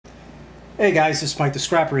Hey guys, this is Mike the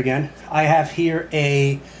Scrapper again. I have here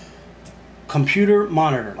a computer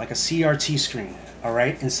monitor, like a CRT screen,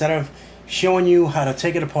 alright? Instead of showing you how to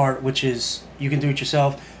take it apart, which is, you can do it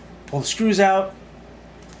yourself, pull the screws out,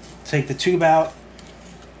 take the tube out,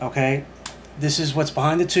 okay? This is what's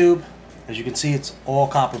behind the tube. As you can see, it's all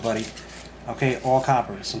copper, buddy. Okay, all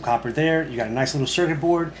copper. Some copper there. You got a nice little circuit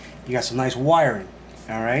board. You got some nice wiring,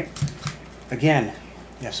 alright? Again,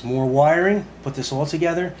 you have some more wiring. Put this all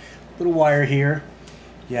together. Little wire here.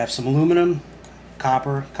 You have some aluminum,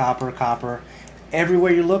 copper, copper, copper.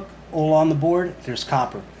 Everywhere you look, all on the board, there's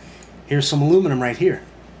copper. Here's some aluminum right here.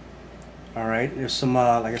 All right, there's some,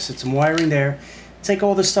 like I said, some wiring there. Take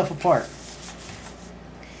all this stuff apart.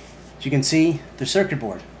 As you can see, the circuit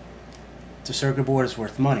board. The circuit board is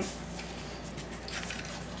worth money.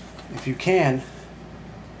 If you can,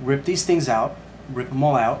 rip these things out, rip them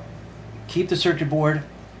all out. Keep the circuit board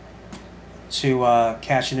to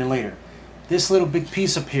cash it in later. This little big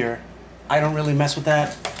piece up here, I don't really mess with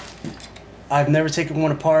that. I've never taken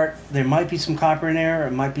one apart. There might be some copper in there.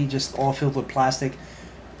 It might be just all filled with plastic.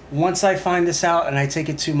 Once I find this out and I take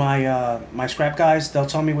it to my my scrap guys, they'll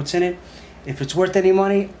tell me what's in it. If it's worth any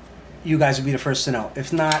money, you guys will be the first to know.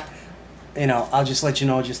 If not, you know, I'll just let you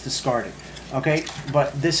know, just discard it. Okay?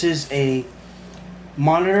 But this is a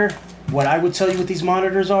monitor. What I would tell you what these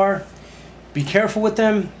monitors are, be careful with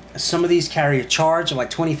them. Some of these carry a charge of like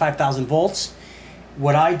 25,000 volts.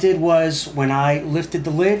 What I did was, when I lifted the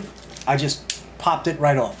lid, I just popped it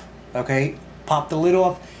right off. Okay? Popped the lid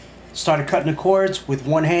off, started cutting the cords with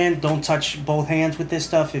one hand. Don't touch both hands with this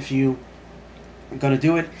stuff if you are gonna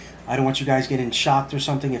do it. I don't want you guys getting shocked or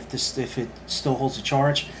something if it still holds a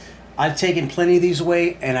charge. I've taken plenty of these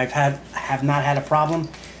away and have not had a problem.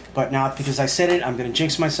 But now, because I said it, I'm going to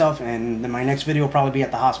jinx myself, and then my next video will probably be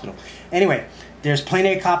at the hospital. Anyway, there's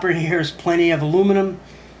plenty of copper here. There's plenty of aluminum.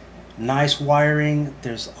 Nice wiring.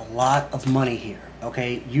 There's a lot of money here,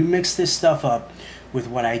 okay? You mix this stuff up with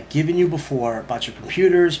what I've given you before about your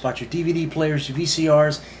computers, about your DVD players, your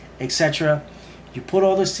VCRs, etc. You put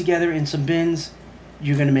all this together in some bins,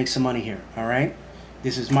 you're going to make some money here, all right?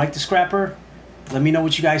 This is Mike the Scrapper. Let me know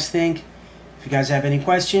what you guys think. If you guys have any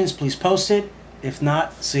questions, please post it. If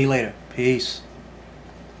not, see you later. Peace.